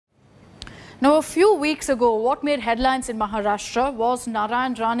Now, a few weeks ago, what made headlines in Maharashtra was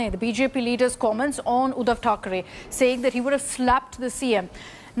Narayan Rane, the BJP leader's comments on Uddhav Thackeray, saying that he would have slapped the CM.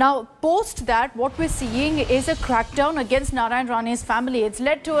 Now, post that, what we're seeing is a crackdown against Narayan Rane's family. It's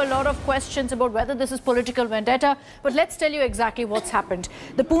led to a lot of questions about whether this is political vendetta, but let's tell you exactly what's happened.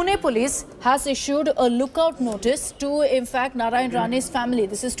 The Pune police has issued a lookout notice to, in fact, Narayan Rane's family.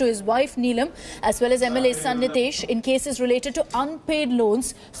 This is to his wife, Nilam, as well as MLA's son, Nitesh, in cases related to unpaid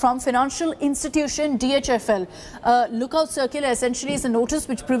loans from financial institution DHFL. Lookout circular essentially is a notice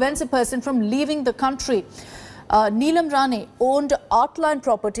which prevents a person from leaving the country. Nilam Rane owned Artland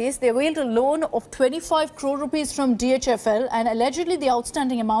Properties. They availed a loan of 25 crore rupees from DHFL, and allegedly the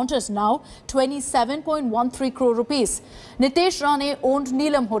outstanding amount is now 27.13 crore rupees. Nitesh Rane owned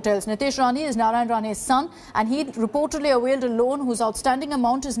Nilam Hotels. Nitesh Rane is Narayan Rane's son, and he reportedly availed a loan whose outstanding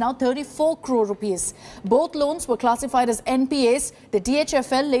amount is now 34 crore rupees. Both loans were classified as NPAs. The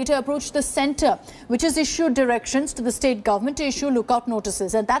DHFL later approached the centre, which has issued directions to the state government to issue lookout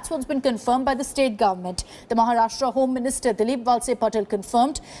notices, and that's what's been confirmed by the state government. The Maharashtra Home Minister Dilip Patel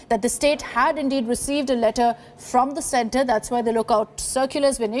confirmed that the state had indeed received a letter from the centre. That's why the lookout circular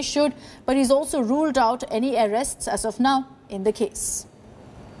has been issued. But he's also ruled out any arrests as of now in the case.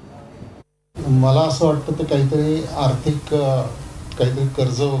 मला असं वाटतं ते काहीतरी आर्थिक काहीतरी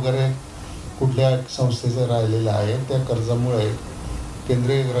कर्ज वगैरे कुठल्या संस्थेचं राहिलेलं आहे. त्या कर्जामुळे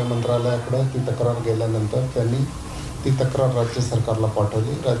केंद्रीय गृह मंत्रालयाकडे ती तक्रार गेल्यानंतर त्यांनी ती तक्रार राज्य सरकारला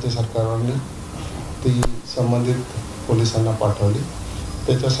पाठवली. राज्य सरकारने ती संबंधित पोलिसांना पाठवली.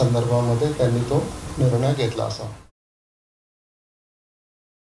 त्याच्या संदर्भामध्ये त्यांनी तो निर्णय घेतला असा.